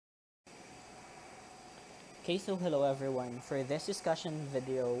Okay, so hello everyone. For this discussion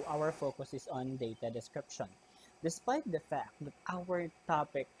video, our focus is on data description. Despite the fact that our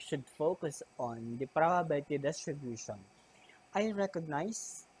topic should focus on the probability distribution, I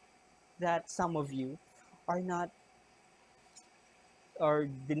recognize that some of you are not or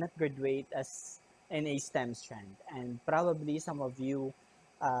did not graduate as in a STEM strand, and probably some of you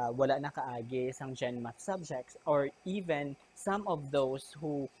wala na kaagi sang Gen Math subjects, or even some of those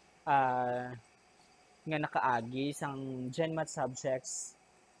who uh, nga nakaagi sang Gen Math subjects,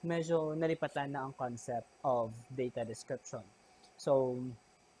 medyo nalipatan na ang concept of data description. So,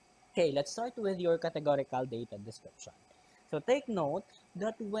 okay, let's start with your categorical data description. So take note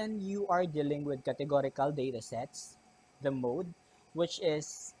that when you are dealing with categorical data sets, the mode, which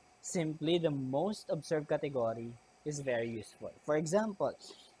is simply the most observed category, is very useful. For example,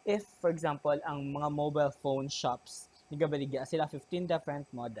 if, for example, ang mga mobile phone shops, nagabaligya sila 15 different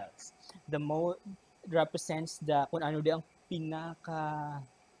models, the mode represents the kung ano di ang pinaka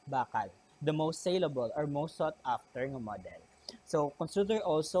bakal, the most saleable or most sought after nga model. So consider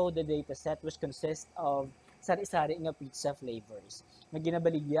also the dataset which consists of sari-sari nga pizza flavors na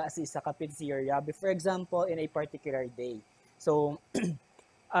ginabaligya sa isa ka pizzeria, for example, in a particular day. So,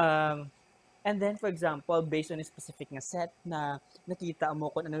 and then for example, based on a specific nga set na nakita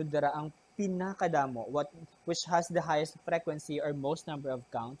mo kung ano dara ang pinakadamo, which has the highest frequency or most number of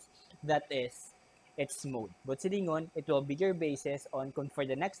counts, that is its mode. But silingon, it will be your basis on kung for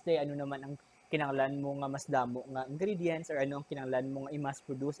the next day, ano naman ang kinanglan mo nga mas damo nga ingredients or ano ang kinanglan mo nga i-mass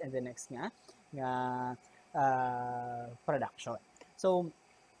produce in the next nga production. So,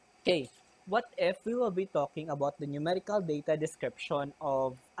 okay, what if we will be talking about the numerical data description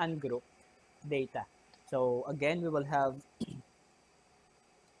of ungrouped data? So, again, we will have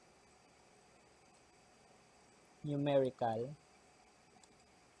numerical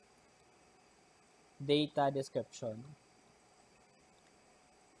data description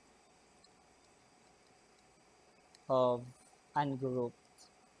of ungrouped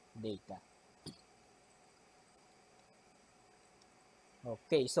data.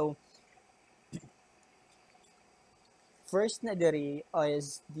 Okay, so first na diri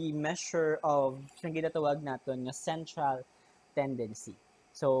is the measure of ang ginatawag naton nga central tendency.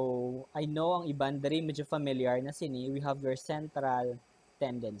 So, I know ang iban diri medyo familiar na sini. We have your central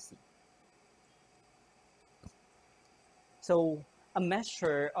tendency. So, a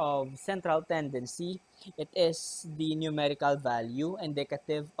measure of central tendency, it is the numerical value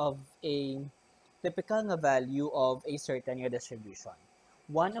indicative of a typical nga value of a certain distribution.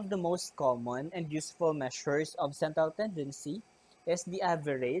 One of the most common and useful measures of central tendency is the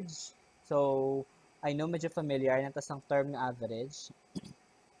average. So, I know medyo familiar na tasang term na average.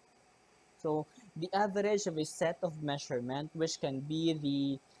 So, the average of a set of measurement, which can be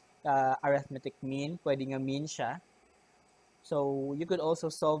the arithmetic mean, pwede nga mean siya. So, you could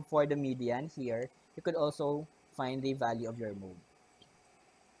also solve for the median here. You could also find the value of your mode.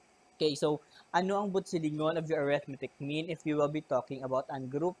 Okay, so ano ang butsilingon of your arithmetic mean if you will be talking about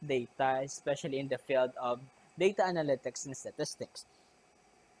ungrouped data, especially in the field of data analytics and statistics?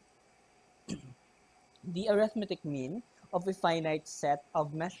 The arithmetic mean of a finite set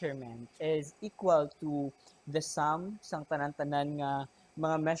of measurement is equal to the sum sang tanan-tanan nga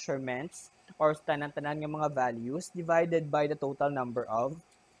mga measurements or tanan-tanan nga mga values divided by the total number of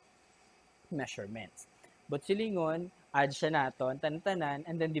measurements. But silingon, add siya naton, tanan-tanan,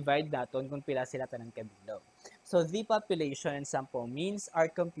 and then divide naton kung pila sila tanan kabilog. So, the population and sample means are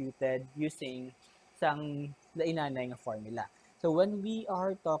computed using sang lainanay nga formula. So, when we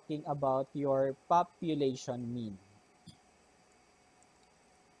are talking about your population mean,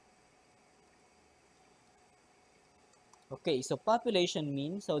 okay, so population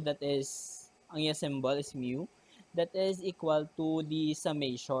mean, so that is, ang iya symbol is mu, that is equal to the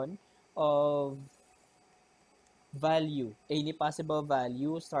summation of value, any possible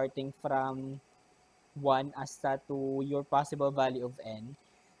value starting from 1 hasta to your possible value of n,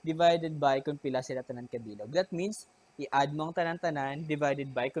 divided by kung pila sila tanan kabilog. That means, i-add mo ang tanan-tanan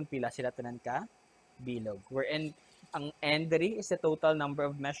divided by kung pila sila tanan ka bilog. Wherein, ang n diri is the total number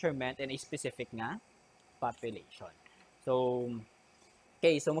of measurement in a specific nga population. So,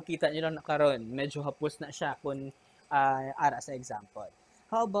 okay, so makita nyo lang na karon, medyo hapos na siya kung ara sa example.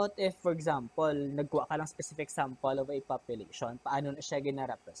 How about if, for example, nagkuha ka lang specific sample of a population, paano na siya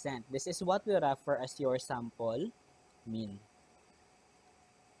gina-represent? This is what we refer as your sample mean.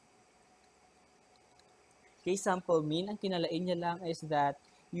 Okay, sample mean, ang kinalain niya lang is that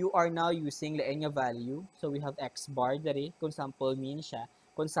you are now using lain nga value. So, we have x bar dari, kung sample mean siya.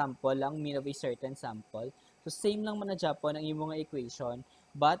 Kung sample lang, mean of a certain sample. So, same lang man na Japon ang imong equation.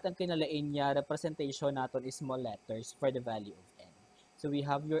 but ang kinalain niya representation naton is small letters for the value of n. So we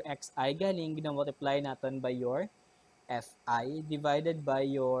have your xi galing ginamultiply naton by your fi divided by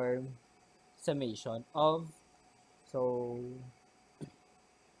your summation of, so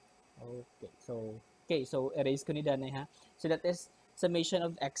so erase ko ni Danay ha. So that is summation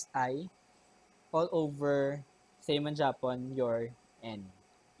of xi all over same man Japon your n.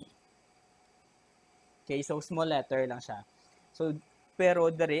 Okay, so small letter lang siya. So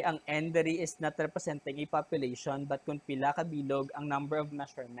pero dere ang n dere is not representing a population but kung pila ka bilog ang number of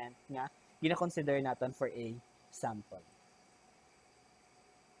measurement nga gina-consider naton for a sample.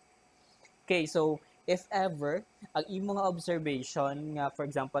 Okay, so if ever ang imong nga observation nga for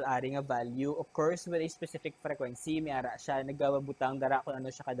example ari nga value occurs with a specific frequency, may ara siya nagabutang dara kung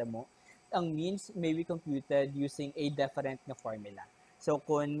ano siya kadamo, ang means may be computed using a different nga formula. So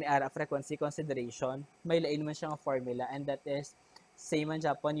kung may ara frequency consideration, may lain man siya nga formula, and that is same man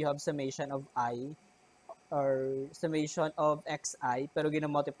Japan, you have summation of I or summation of xi pero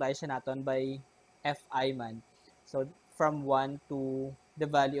gina-multiply siya naton by fi man. So from 1 to the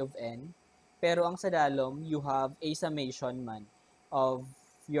value of n. Pero ang sa dalom, you have a summation man of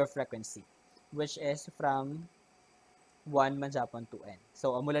your frequency, which is from 1 man Japan to n.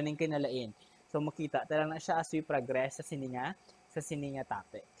 So, amo lang ning kinalain. So, makita talaga na siya as we progress sa sininga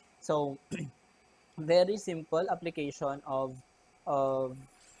topic. So, very simple application of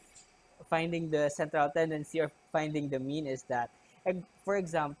finding the central tendency or finding the mean is that, for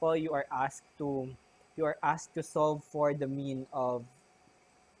example, you are asked to solve for the mean of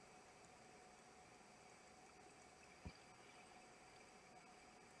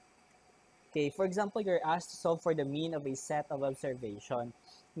Okay, for example, you're asked to solve for the mean of a set of observation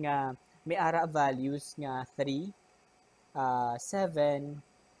nga may ara values nga 3, 7,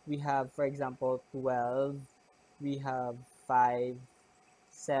 we have for example 12, we have 5,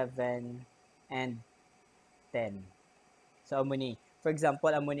 7, and 10. So amo ni. For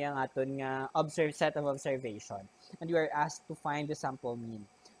example, amo ni ang aton nga set of observation, and you are asked to find the sample mean.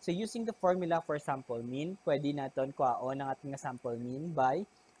 So using the formula for sample mean, pwede naton kuhaon ang ating nga sample mean by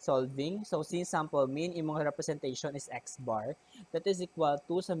solving. So since sample mean imong representation is x bar, that is equal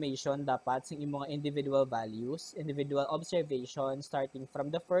to summation dapat sa imong individual values, individual observation starting from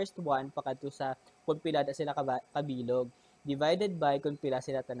the first one pakadto sa kung pila da sila kabilog divided by kung pila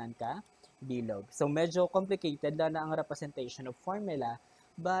sila tanan ka bilog. So medyo complicated na ang representation of formula,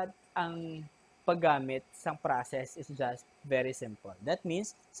 but ang paggamit sang process is just very simple. That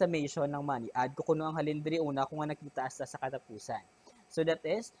means summation ng money. Add ko kuno ang halindri una kung nga nakita sa katapusan. So that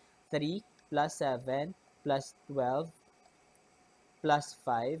is 3 plus 7 plus 12 plus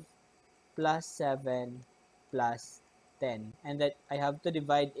 5 plus 7 plus 10. And that I have to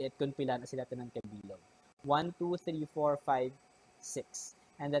divide it kung pila na sila tanang kabilog. 1, 2, 3, 4, 5, 6.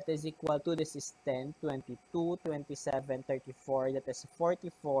 And that is equal to, this is 10, 22, 27, 34. That is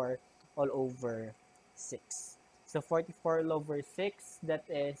 44 all over 6. So 44 all over 6, that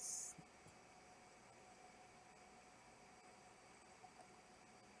is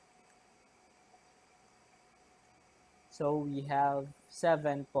so we have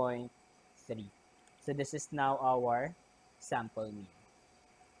 7.3. So this is now our sample mean.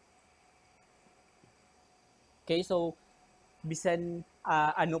 Okay, so bisan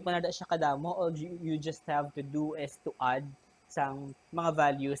ano pa na da siya kadamo, all you just have to do is to add sang mga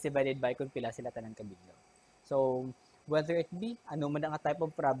values divided by kung pila sila tanan kabilog. So whether it be ano man ang type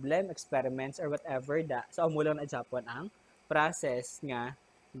of problem, experiments, or whatever da, so amo lang na Japon ang process nga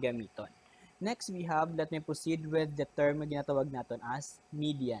gamiton. Next, we have, let me proceed with the term na ginatawag natin as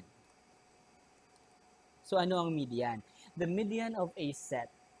median. So, ano ang median? The median of a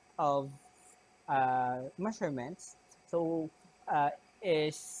set of measurements, so,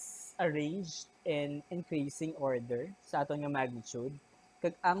 is arranged in increasing order sa aton nga magnitude.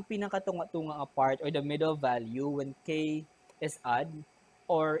 Kag ang pinakatunga-tunga part or the middle value when k is odd,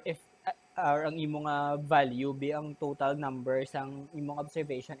 or if or ang imong value be ang total number sang imong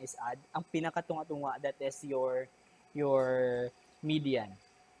observation is odd, ang pinakatunga-tunga that is your median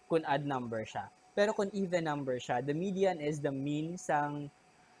kung odd number siya. Pero kung even number siya, the median is the mean sang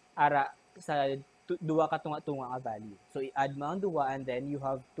ara sa duwa ka tunga-tunga nga value. So i-add mo ang duwa and then you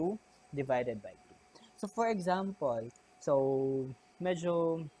have to divide it by 2. So for example,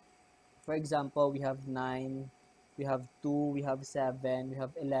 for example, we have 9, we have 2, we have 7, we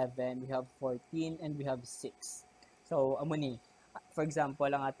have 11, we have 14, and we have 6. So, amo ni, for example,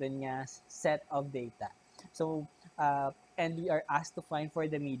 ang aton nga set of data. So, and we are asked to find for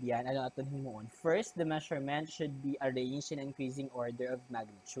the median, ano aton himuon. First, the measurement should be arranged in increasing order of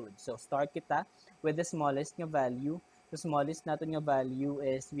magnitude. So, start kita with the smallest nga value, The smallest natin nga value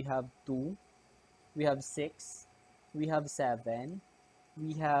is we have 2, we have 6, we have 7,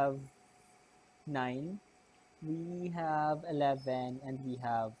 we have 9, we have 11, and we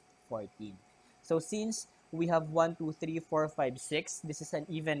have 14. So since we have 1, 2, 3, 4, 5, 6, this is an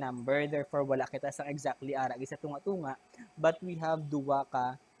even number, therefore wala kita sa exactly ara isa tunga-tunga, but we have duwa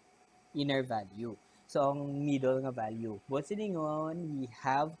ka inner value. So ang middle nga value. But siningon, we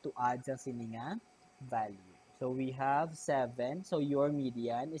have to add sa sini nga value. So we have 7, so your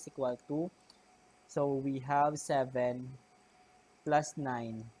median is equal to, so we have 7 plus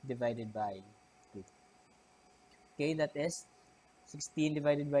 9 divided by 2. Okay, that is 16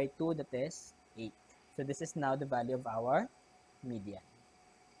 divided by 2, that is 8. So this is now the value of our median.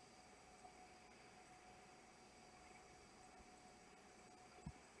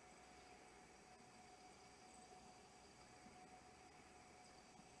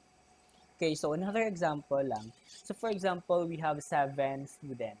 Okay, so another example lang. So for example, we have 7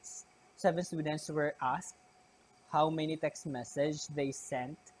 students. 7 students were asked how many text message they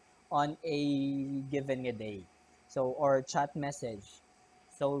sent on a given day. So, or chat message.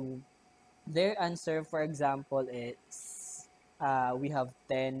 So, their answer, for example, is we have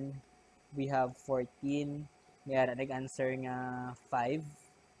 10, we have 14, mayroon nag-answer nga 5,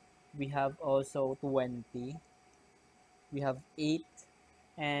 we have also 20, we have 8,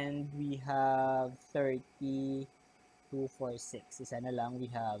 and we have 30, 2, 4, 6. Isa na lang, we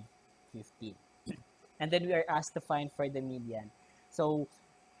have 15. And then we are asked to find for the median. So,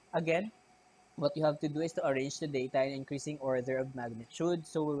 again, what you have to do is to arrange the data in increasing order of magnitude.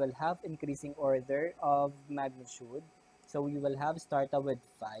 So we will have increasing order of magnitude. So we will have started with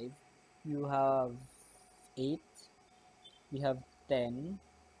 5. You have 8. We have 10.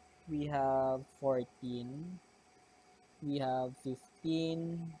 We have 14. We have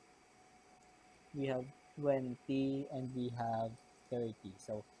 15. We have 20. And we have 30.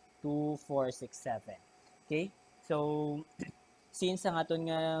 So 2, 4, 6, 7. Okay? So, since ang aton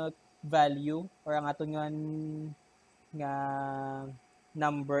nga value or ang aton nga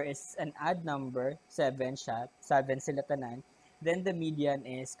number is an odd number, 7 siya, 7 sila tanan, then the median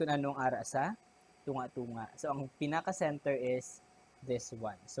is kung anong ara sa tunga-tunga. So ang pinaka-center is this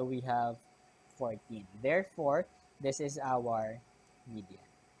one. So we have 14. Therefore, this is our median.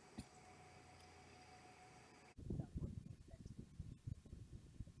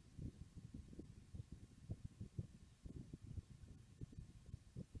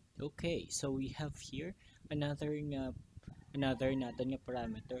 Okay, so we have here another another natin nga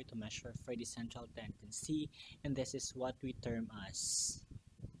parameter to measure for the central tendency, and this is what we term as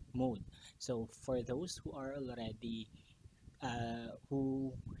mode. So for those who are already who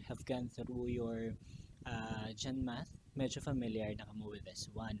have gone through your Gen Math, medyo familiar na kamo with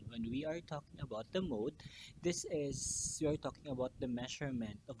this one. When we are talking about the mode, this is we are talking about the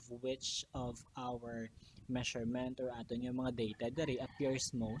measurement of which of our measurement or aton yung mga data that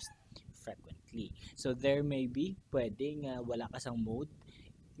appears most frequently. So there may be pwedeng wala ka sang mode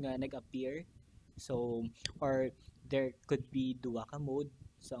nga nag-appear. So or there could be duwa ka mode.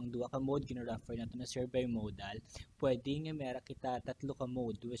 So ang duwa ka mode gina-refer nato na survey modal. Pwede nga meron kita tatlo ka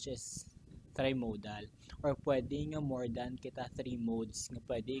mode which is trimodal, or pwede nga more than kita 3 modes nga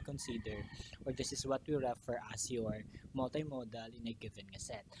pwede i-consider, or this is what we refer as your multimodal in a given nga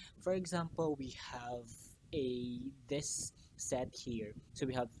set. For example, we have this set here. So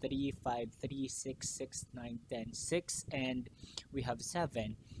we have 3, 5, 3, 6, 6, 9, 10, 6, and we have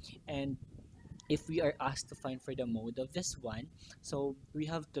 7. And if we are asked to find for the mode of this one, so we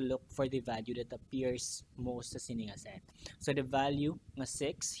have to look for the value that appears most sa sininga set. So the value nga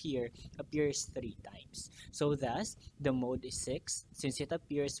 6 here appears 3 times. So thus, the mode is 6 since it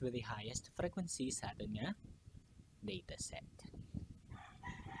appears with the highest frequency sa aton nga data set.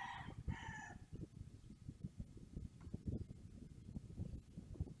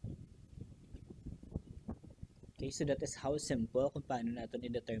 Okay, so that is how simple kung paano natin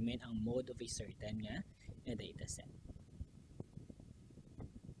i-determine ang mode of a certain nga data set.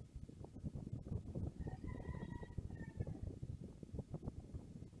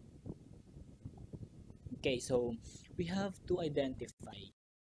 Okay, so we have to identify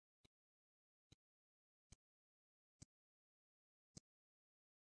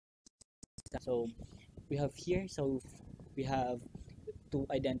so we have here, so we have to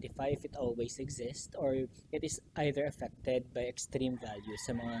identify if it always exists or it is either affected by extreme values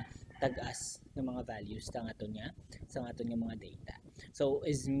sa mga tag-as ng mga values sa aton nga mga data. So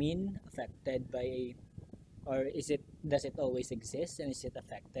is mean affected by, or does it always exist, and is it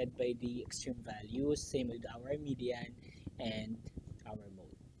affected by the extreme values? Same with our median and our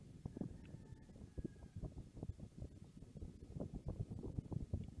mode.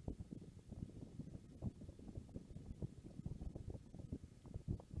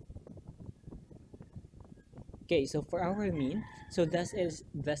 Okay, so for our mean, so does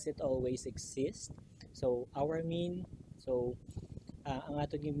it always exist? So our mean, so ang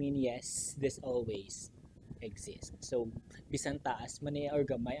aton yung mean, yes, this always exists. So bisan taas man or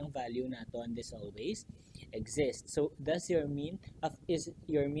gamay ang value naton, this always exists. So does your mean is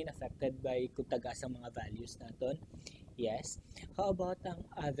your mean affected by kung tagas ang mga values naton? Yes. How about ang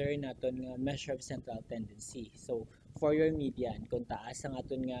other naton nga measure of central tendency? So for your median, kung taas ang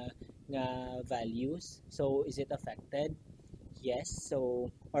aton nga values, so is it affected? Yes. So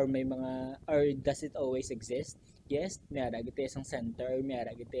or may mga or does it always exist? Yes, mayara giti isang center,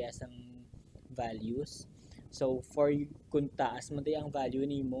 mayara giti isang values. So for kung taas man ang value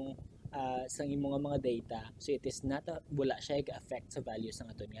nimo sa imong mga data, so it is not wala siya ga-affect sa values ng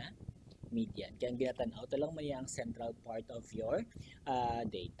aton nga median. Kaya ang ginatanaw to lang man ang central part of your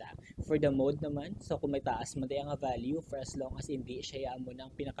data. For the mode naman, so kung may taas man ang value, for as long as hindi siya mo ng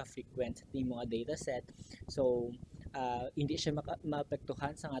pinaka-frequent sa mga data set, so hindi siya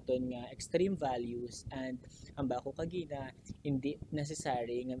maapektuhan sa aton nga extreme values, and ang bako kagina hindi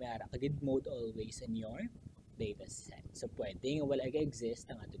necessary nga may ara kagid mode always in your data set. So pwede nga wala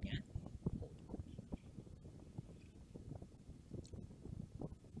ga-exist ang aton nga.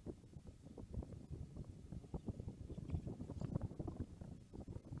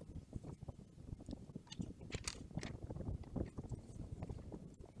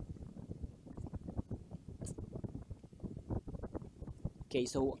 Okay,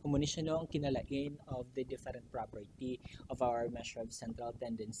 so muna siya no ang kinalain of the different property of our measure of central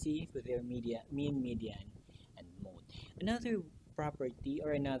tendency with their mean, median, and mode. Another property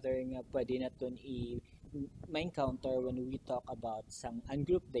or another nga pwede naton ma-encounter when we talk about some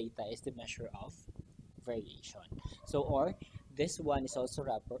ungrouped data is the measure of variation. So or this one is also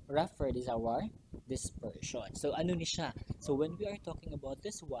referred as our dispersion. So ano ni siya? So when we are talking about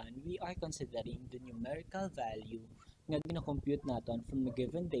this one, we are considering the numerical value nga gina-compute naton from a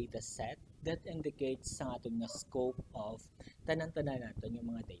given data set that indicates sa aton nga scope of tanan-tanan naton yung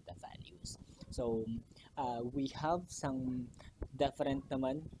mga data values. So we have some different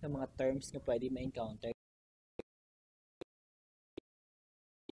naman na mga terms nga pwede ma-encounter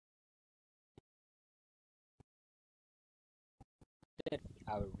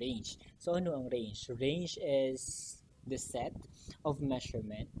our range. So ano ang range? Range is the set of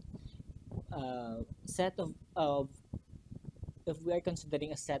measurement set of if we are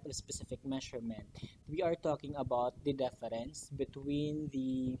considering a set of specific measurement, we are talking about the difference between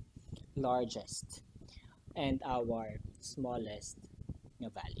the largest and our smallest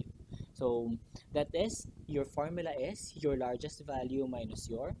value. So that is, your formula is your largest value minus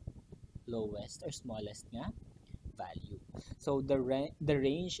your lowest or smallest value. So the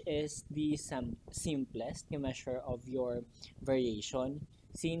range is the simplest measure of your variation,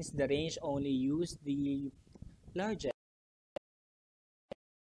 since the range only use the largest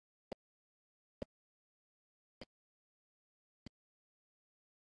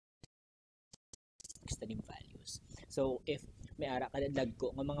extreme values. So if may ara ka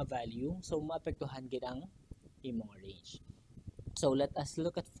dagko nga mga value, so maapektuhan gid ang imong range. So let us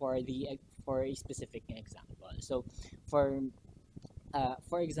look at for a specific example. So for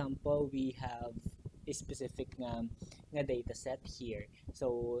example, we have a specific nga data set here.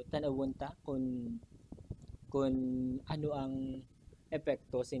 So tanawon ta kung ano ang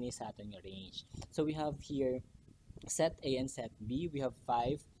epekto sini sa aton nga range. So we have here set A and set B. We have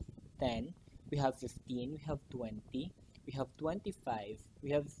 5, 10, we have 15, we have 20, we have 25,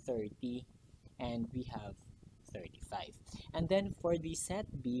 we have 30, and we have 35. And then for the set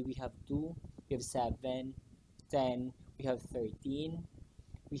B, we have 2, we have 7, 10, we have 13,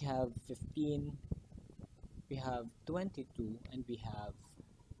 we have 15, we have 22, and we have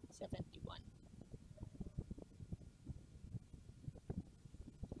 71.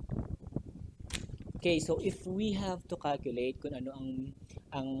 Okay, so if we have to calculate kung ano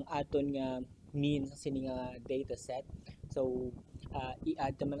ang aton nga mean sa sini nga data set, so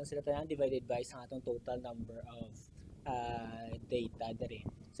i-add naman lang sila tanan divided by sa atong total number of data dere.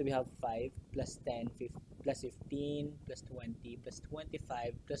 So we have 5 plus 10 plus 15 plus 20 plus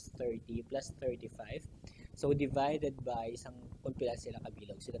 25 plus 30 plus 35. So divided by isang kung pila sila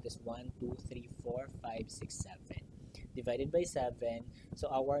kabilog. So that is 1, 2, 3, 4, 5, 6, 7. Divided by 7, so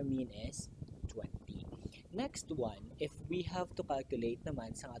our mean is 20. Next one, if we have to calculate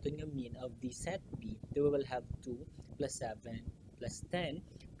naman sa aton nga mean of the set B, then we will have 2 plus 7 plus 10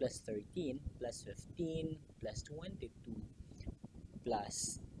 plus 13 plus 15 plus 22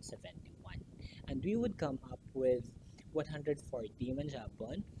 plus 71. And we would come up with 140 man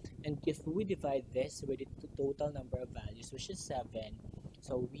Japon. And if we divide this with the total number of values, which is 7,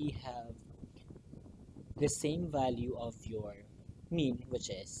 so we have the same value of your mean,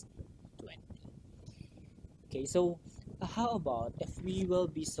 which is 20. Okay, so how about if we will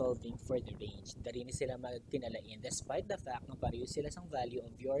be solving for the range? Dari ni sila magtinalain. Despite the fact na pareho sila sang value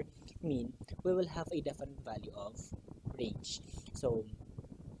of your mean, we will have a different value of range. So,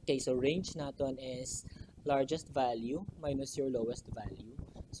 okay, so range natin is largest value minus your lowest value.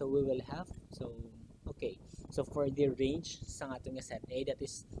 So, we will have, okay. So, for the range sa atong set A, that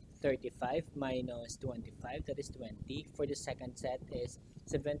is 35 minus 25, that is 20. For the second set is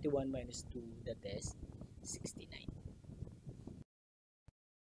 71 minus 2, that is 69.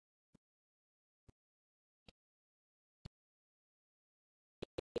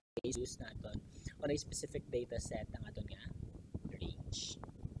 Use natin on a specific data set ang aton nga range.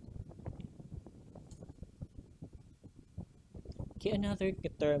 Okay, another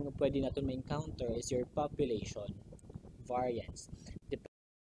term na pwede natin ma-encounter is your population variance.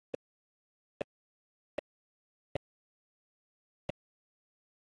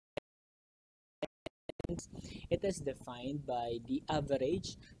 It is defined by the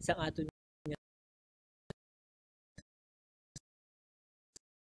average sa aton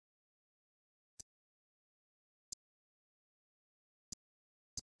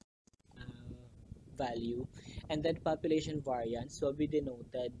value, and then population variance will be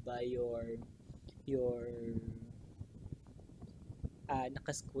denoted by your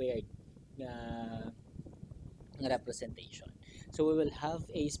naka-squared na representation. So we will have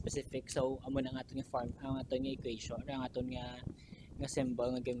a specific, so amo na nga aton form, ang aton nga equation, ang aton nga symbol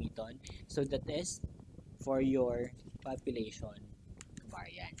nga gamiton. So that is for your population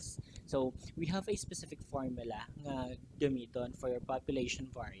variance. So we have a specific formula nga gamiton for your population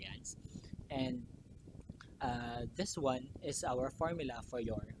variance, and this one is our formula for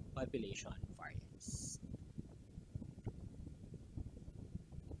your population variance.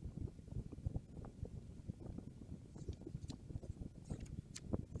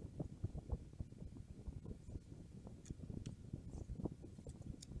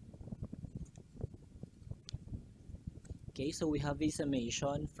 Okay, so we have a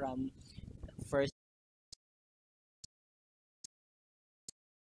summation from first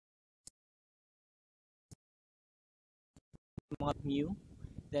mga mu,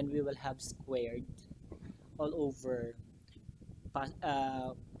 then we will have squared all over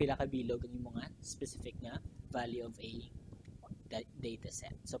pila ka bilog ang mga specific nga value of a data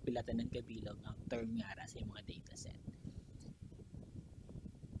set. So pila tanan ka bilog ang term nga ra sa mga data set.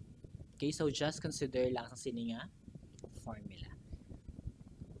 Okay, so just consider lang sa sini nga formula.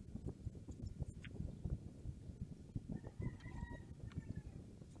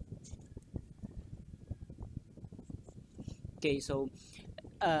 Okay, so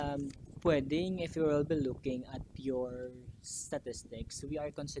pwedeng if you will be looking at your statistics, we are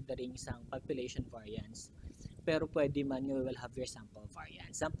considering isang population variance. Pero pwede man nga we will have your sample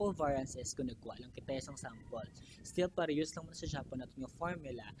variance. Sample variance is kung nagkuha lang kita isang sample. Still, parehas lang mo sa Japan natin yung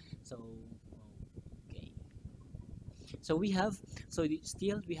formula. So, okay. So we have, so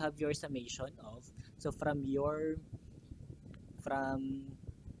still we have your summation of, so from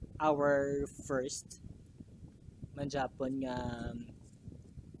our first man Japan nga,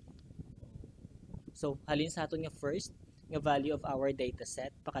 so halin sa aton nga first nga value of our data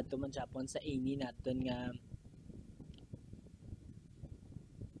set pakadto man Japan sa ini naton nga.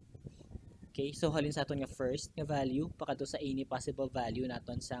 Okay, so halin sa aton nga first nga value pakadto sa any possible value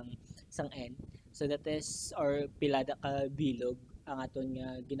naton sang n. So that is or pilada ka bilog ang aton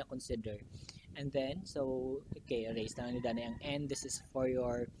nga gina-consider. And then so okay, erase na ni dana ang n. This is for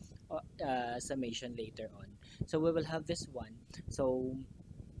your summation later on. So we will have this one. So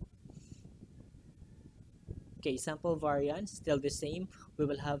okay, sample variance still the same. We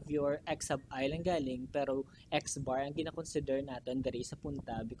will have your x sub I lang galing pero x bar ang gina-consider natin diri sa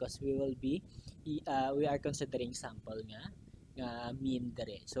punta because we are considering sample nga mean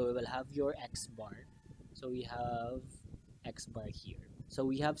diri. So we will have your x bar. So we have x bar here. So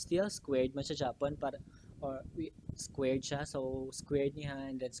we have still squared man siya Japan or we squared siya, so squared niya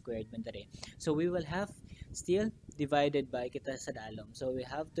and then squared man diri. So we will have still divided by kita sa dalom. So we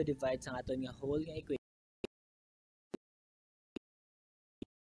have to divide sa aton nga whole nga equation.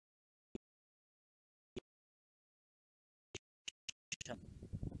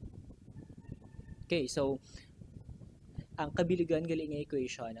 Okay, so ang kabiligan gali nga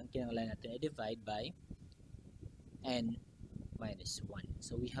equation ang kinahanglan natin i-divide by n minus 1.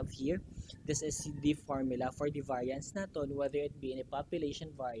 So we have here, this is the formula for the variance natin, whether it be in a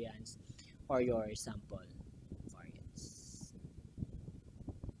population variance or your sample variance.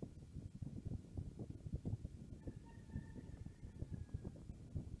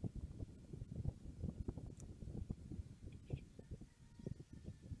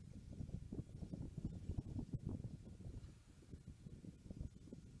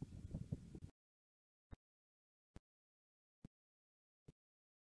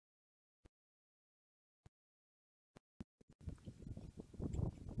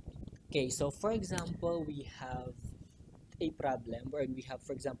 Okay, so for example, we have a problem where we have,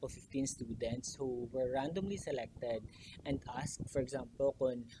 for example, 15 students who were randomly selected and asked, for example,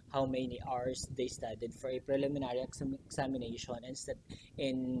 kung how many hours they studied for a preliminary examination and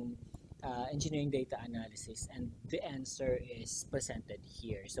in engineering data analysis, and the answer is presented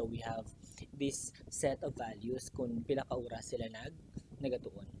here. So we have this set of values kung pila ka oras sila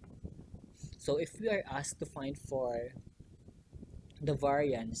nagatuon. So if we are asked to find for the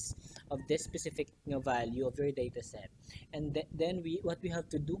variance of this specific value of your data set, and then we what we have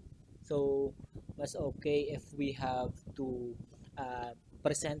to do, so mas okay if we have to uh,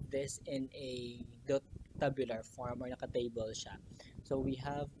 present this in a tabular form or naka-table siya. So we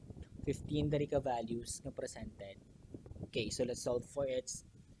have 15 dari ka values na presented. Okay, so let's solve for its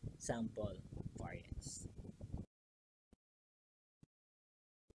sample variance.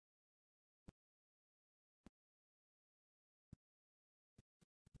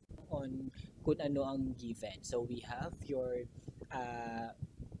 On kung ano ang given. So we have your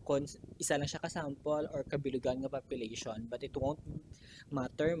kung isa lang siya ka-sample or kabilugan nga population, but it won't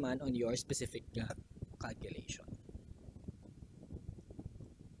matter man on your specific calculation.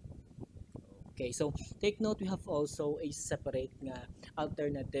 Okay, so take note, we have also a separate nga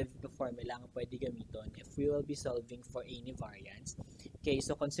alternative formula nga pwede gamiton if we will be solving for any variance. Okay,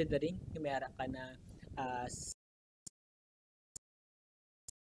 so considering mayara ka na uh,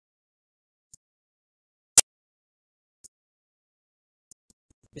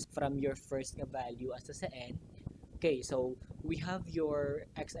 from your first nga value as sa n. Okay, so we have your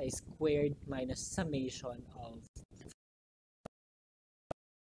xi squared minus summation of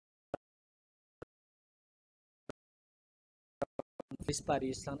this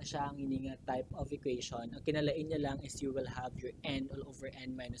pares lang na siya ang ininga type of equation. Ang kinalain niya lang is you will have your n all over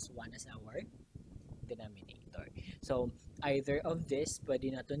n minus 1 as our denominator. So, either of this,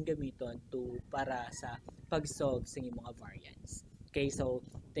 pwede natin gamiton to para sa pag-solve sa mga variance. Okay, so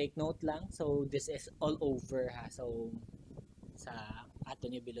take note lang. So, this is all over ha. So, sa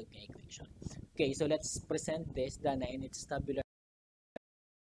aton yung bilog na equation. Okay, so let's present this dana in its tabular.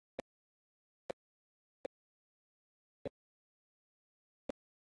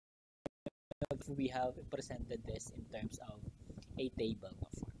 We have presented this in terms of a table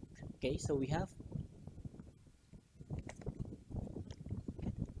form. Okay, so we have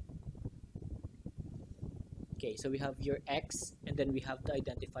okay, so we have your x and then we have to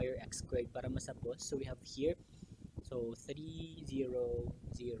identify your x squared para masapos. So we have here so 3 0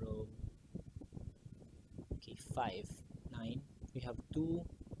 0 okay 5 9 we have 2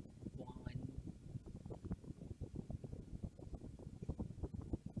 1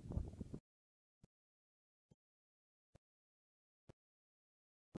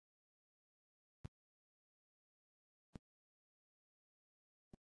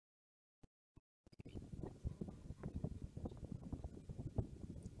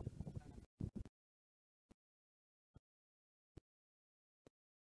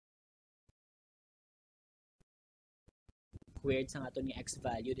 squared sa aton yung x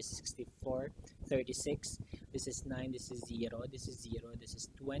value. This is 64, 36, this is 9, this is 0, this is 0, this is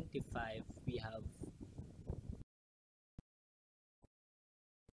 25. We have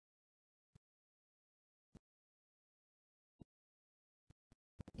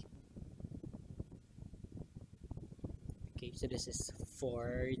okay, so this is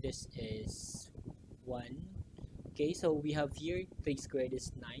 4, this is 1. Okay, so we have here 3 squared is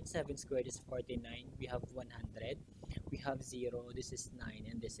 9, 7 squared is 49, we have 100, we have 0, this is 9,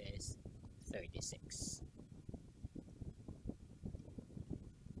 and this is 36.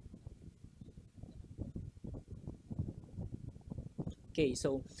 Okay,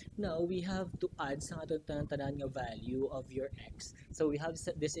 so now we have to add sa atong tanan nga value of your x. So we have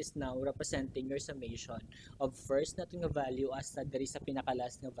this is now representing your summation of first natin nga value as sa diri sa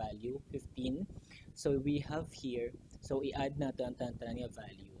pinaka-last nga value 15. So we have here, so i-add natin ang tanan nga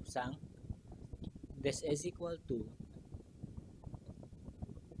value sang this is equal to,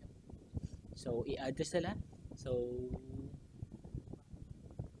 so i-add ko sila. So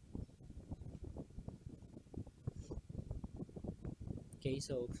okay,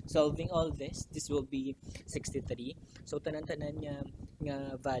 so solving all this will be 63. So tanan-tanan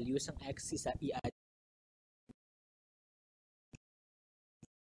nga values ang x isa i-add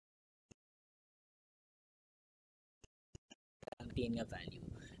ang tin nga value.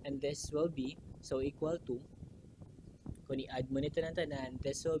 And this will be so equal to, kung i-add mo nito ng tanan,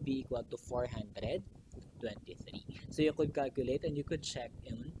 this will be equal to 423. So you could calculate and you could check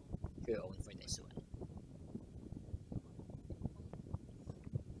on your own for this one.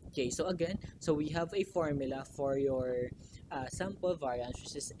 Okay, so again, so we have a formula for your sample variance,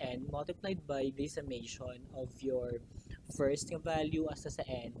 which is n, multiplied by the summation of your first nga value as sa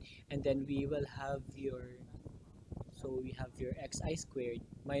n, and then we will have your, so we have your xi squared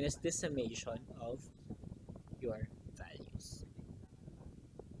minus the summation of your values.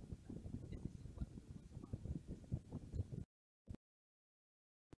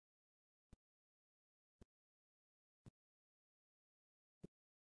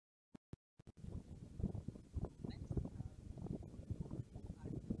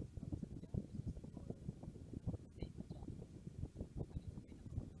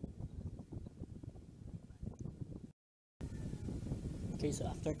 Okay, so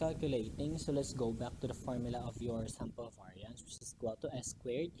after calculating, so let's go back to the formula of your sample variance, which is equal to s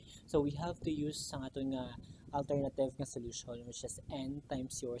squared. So we have to use sa ating alternative nga solution, which is n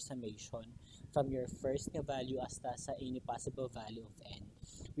times your summation from your first nga value hasta sa any possible value of n.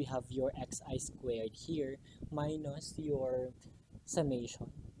 We have your xi squared here minus your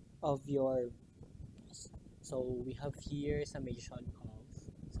summation of your, so we have here summation of,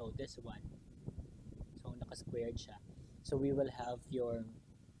 so this one, so naka-squared siya. So we will have your,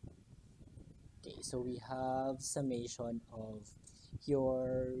 okay, so we have summation of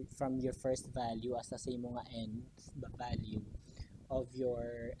your, from your first value as sa imo nga n value of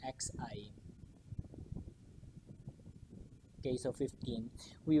your xi. Okay, so 15.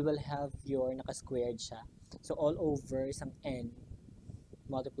 We will have your naka-squared siya. So all over some n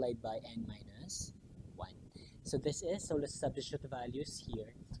multiplied by n minus 1. So this is, so let's substitute values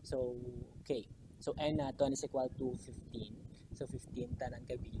here. So, okay. So n natin is equal to 15. So 15 tanan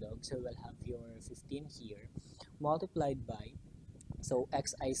kabilog. So we'll have your 15 here multiplied by, so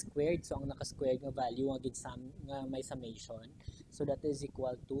xi squared. So ang naka-squared nga value ang nga may summation. So that is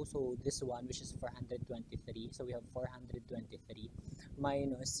equal to, so this one which is 423. So we have 423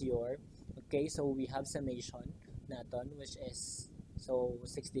 minus your, okay, so we have summation naton which is, so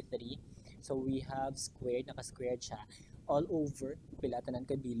 63. So we have squared, naka-squared siya, all over pilatan ng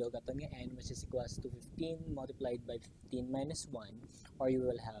kabilog aton nga n which is equals to 15 multiplied by 15 minus 1, or you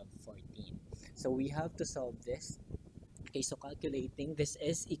will have 14. So we have to solve this. Okay, so calculating, this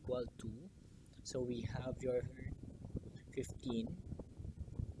is equal to, so we have your 15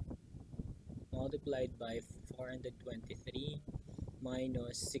 multiplied by 423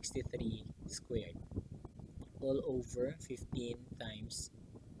 minus 63 squared all over 15 times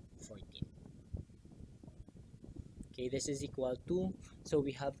 14. Okay, this is equal to, so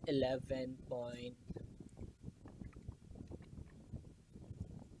we have 11.31.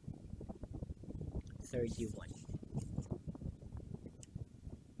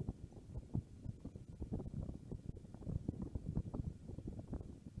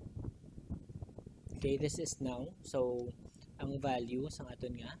 Okay, this is now, so ang value sa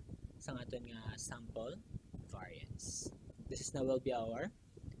aton nga sample variance. This is now will be our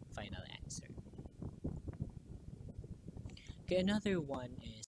final answer. Okay, another one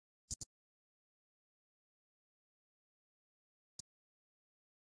is,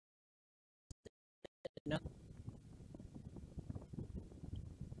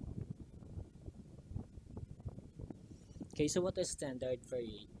 okay, so what is standard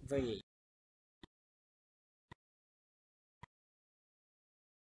variation?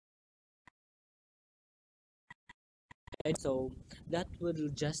 So that will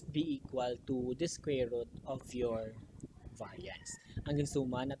just be equal to the square root of your variance. Ang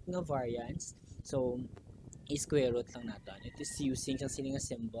suma nat nga variance, so i-square root lang natin. It is using ang sining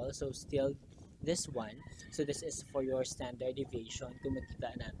symbol, so still this one. So this is for your standard deviation kung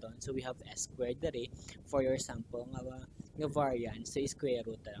makita natin. So we have s squared dere for your sample nga variance, so i-square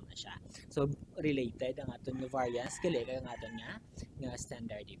root lang na siya. So related ang aton nga variance gali kay ang aton nga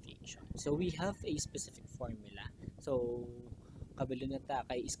standard deviation. So we have a specific formula. So kabalo na ta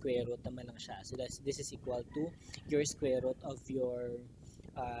kay square root naman lang siya. So this is equal to your square root of your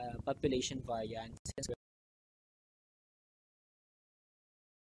population variance.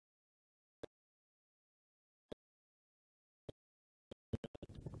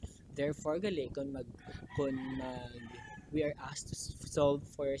 Therefore, gali, we are asked to solve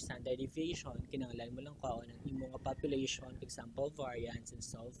for standard deviation, kinahanglan mo lang kaon ang imong population, example variance, and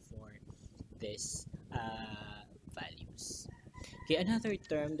solve for this values. Okay, another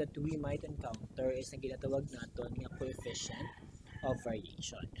term that we might encounter is ang ginatawag naton nga coefficient of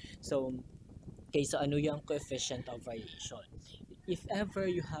variation. So, okay, so ano yung coefficient of variation? If ever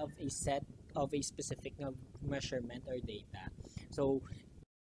you have a set of a specific measurement or data, so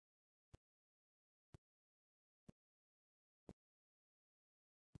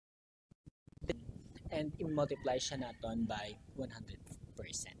and i-multiply siya naton by 100%.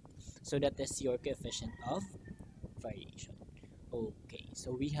 So that is your coefficient of variation. Okay,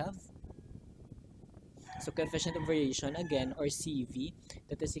 so we have coefficient of variation again, or CV,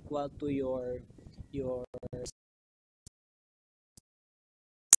 that is equal to your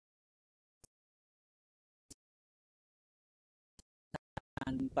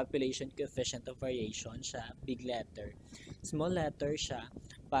population coefficient of variation siya big letter. Small letter siya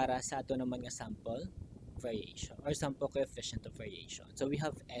para sa ato naman nga sample variation or sample coefficient of variation. So we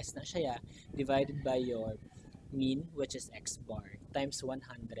have S na siya divided by your mean, which is x bar, times 100%.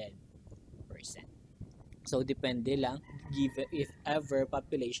 So depende lang, give if ever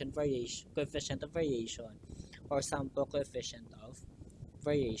population variation, coefficient of variation or sample coefficient of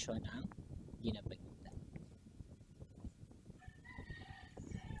variation ang ginapakita.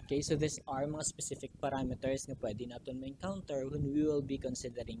 Okay, so these are mga specific parameters na pwede natin ma-encounter when we will be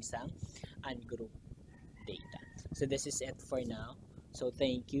considering some ungrouped data. So this is it for now. So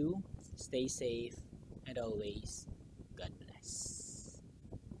thank you, stay safe, and always